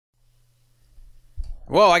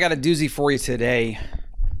Well, I got a doozy for you today.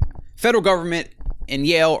 Federal government and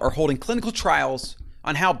Yale are holding clinical trials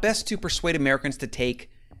on how best to persuade Americans to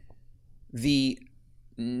take the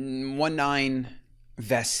 19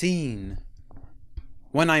 vaccine.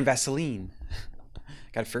 19 Vaseline.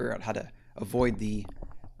 Got to figure out how to avoid the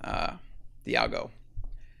algo.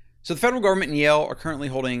 So the federal government and Yale are currently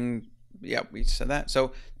holding, we said that.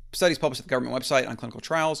 So studies published at the government website on clinical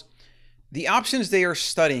trials. The options they are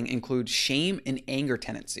studying include shame and anger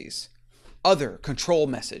tendencies, other control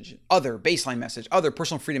message, other baseline message, other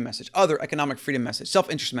personal freedom message, other economic freedom message,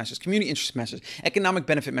 self-interest message, community interest message, economic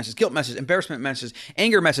benefit message, guilt message, embarrassment message,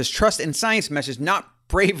 anger message, trust and science message, not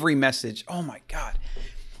bravery message. Oh my God.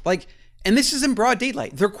 And this is in broad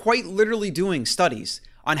daylight. They're quite literally doing studies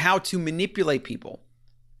on how to manipulate people.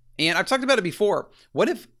 And I've talked about it before. What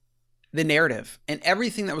if the narrative and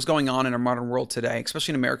everything that was going on in our modern world today,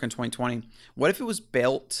 especially in America in 2020, what if it was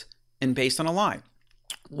built and based on a lie?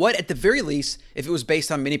 What, at the very least, if it was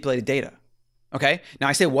based on manipulated data? Okay, now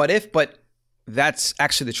I say what if, but that's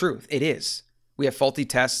actually the truth. It is. We have faulty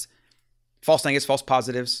tests, false negatives, false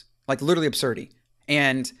positives, like literally absurdity.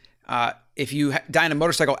 And if you die in a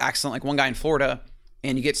motorcycle accident, like one guy in Florida,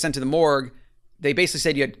 and you get sent to the morgue, they basically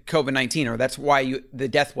said you had COVID-19, or that's why the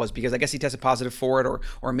death was, because I guess he tested positive for it,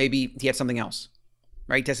 or maybe he had something else,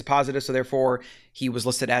 right? He tested positive, so therefore he was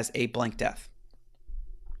listed as a blank death.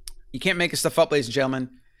 You can't make this stuff up, ladies and gentlemen.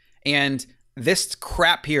 And this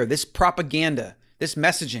crap here, this propaganda, this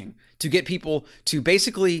messaging to get people to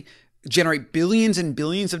basically generate billions and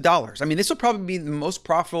billions of dollars. I mean, this will probably be the most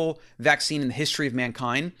profitable vaccine in the history of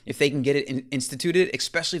mankind if they can get it instituted,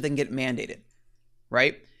 especially if they can get it mandated,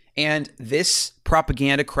 right? And this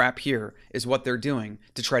propaganda crap here is what they're doing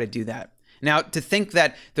to try to do that. Now, to think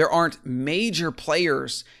that there aren't major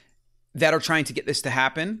players that are trying to get this to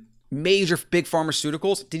happen, major big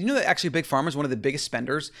pharmaceuticals. Did you know that actually Big Pharma is one of the biggest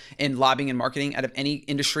spenders in lobbying and marketing out of any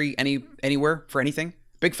industry, anywhere for anything?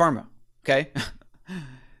 Big Pharma, okay?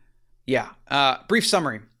 Brief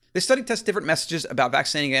summary. This study tests different messages about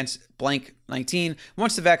vaccinating against blank 19.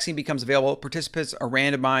 Once the vaccine becomes available, participants are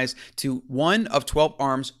randomized to one of 12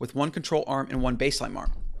 arms with one control arm and one baseline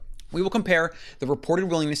arm. We will compare the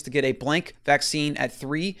reported willingness to get a blank vaccine at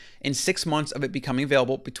 3 and 6 months of it becoming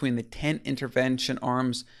available between the 10 intervention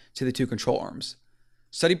arms to the 2 control arms.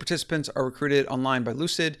 Study participants are recruited online by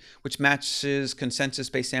Lucid, which matches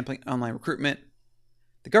consensus-based sampling and online recruitment.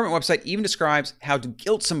 The government website even describes how to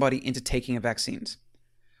guilt somebody into taking a vaccine.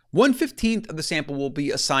 1/15 of the sample will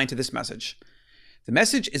be assigned to this message. The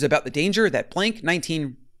message is about the danger that blank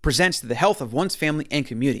 19 presents to the health of one's family and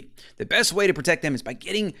community. The best way to protect them is by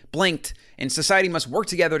getting blanked, and society must work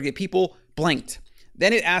together to get people blanked.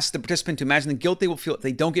 Then it asks the participant to imagine the guilt they will feel if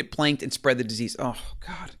they don't get blanked and spread the disease. Oh,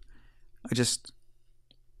 God. It's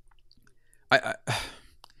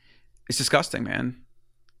disgusting, man.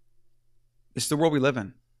 This is the world we live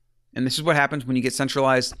in. And this is what happens when you get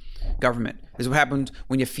centralized government. This is what happens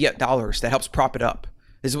when you fiat dollars that helps prop it up.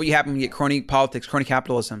 This is what happens when you get crony politics, crony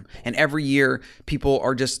capitalism. And every year, people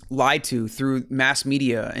are just lied to through mass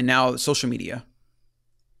media and now social media.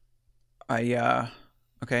 Okay,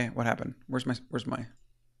 what happened? Where's my?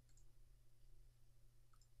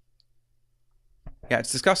 Yeah,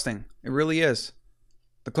 it's disgusting. It really is.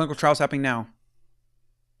 The clinical trial's happening now.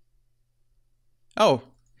 Oh.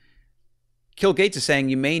 Bill Gates is saying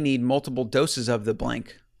you may need multiple doses of the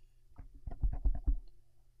blank.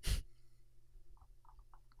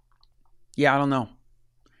 Yeah, I don't know.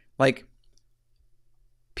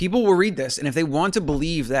 People will read this, and if they want to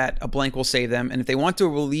believe that a blank will save them, and if they want to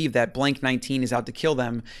believe that blank 19 is out to kill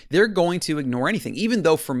them, they're going to ignore anything. Even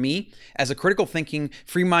though for me, as a critical thinking,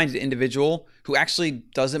 free-minded individual who actually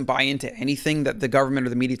doesn't buy into anything that the government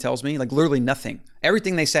or the media tells me, literally nothing,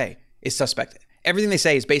 everything they say is suspect. Everything they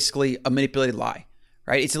say is basically a manipulated lie,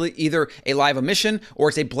 right? It's either a lie of omission or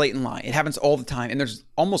it's a blatant lie. It happens all the time, and there's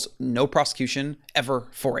almost no prosecution ever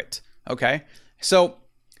for it, okay? So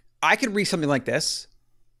I could read something like this,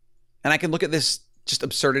 and I can look at this just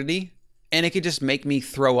absurdity, and it could just make me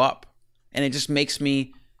throw up, and it just makes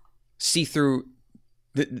me see through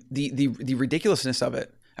the ridiculousness of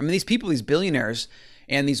it. I mean, these people, these billionaires,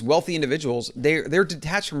 and these wealthy individuals, they're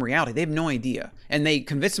detached from reality. They have no idea. And they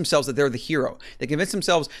convince themselves that they're the hero. They convince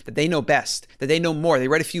themselves that they know best, that they know more. They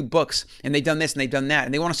read a few books, and they've done this, and they've done that.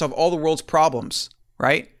 And they want to solve all the world's problems,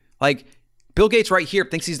 right? Bill Gates right here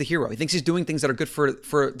thinks he's the hero. He thinks he's doing things that are good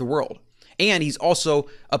for the world. And he's also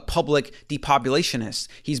a public depopulationist.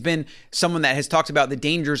 He's been someone that has talked about the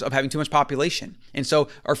dangers of having too much population. And so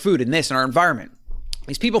our food and this and our environment.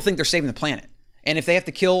 These people think they're saving the planet. And if they have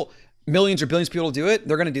to kill millions or billions of people to do it,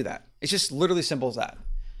 they're going to do that. It's just literally simple as that.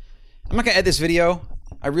 I'm not going to edit this video.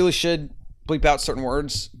 I really should bleep out certain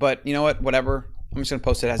words, but you know what? Whatever. I'm just going to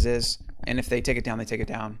post it as is. And if they take it down, they take it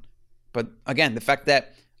down. But again, the fact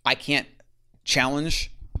that I can't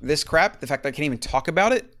challenge this crap, the fact that I can't even talk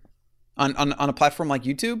about it on a platform like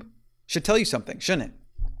YouTube should tell you something, shouldn't it?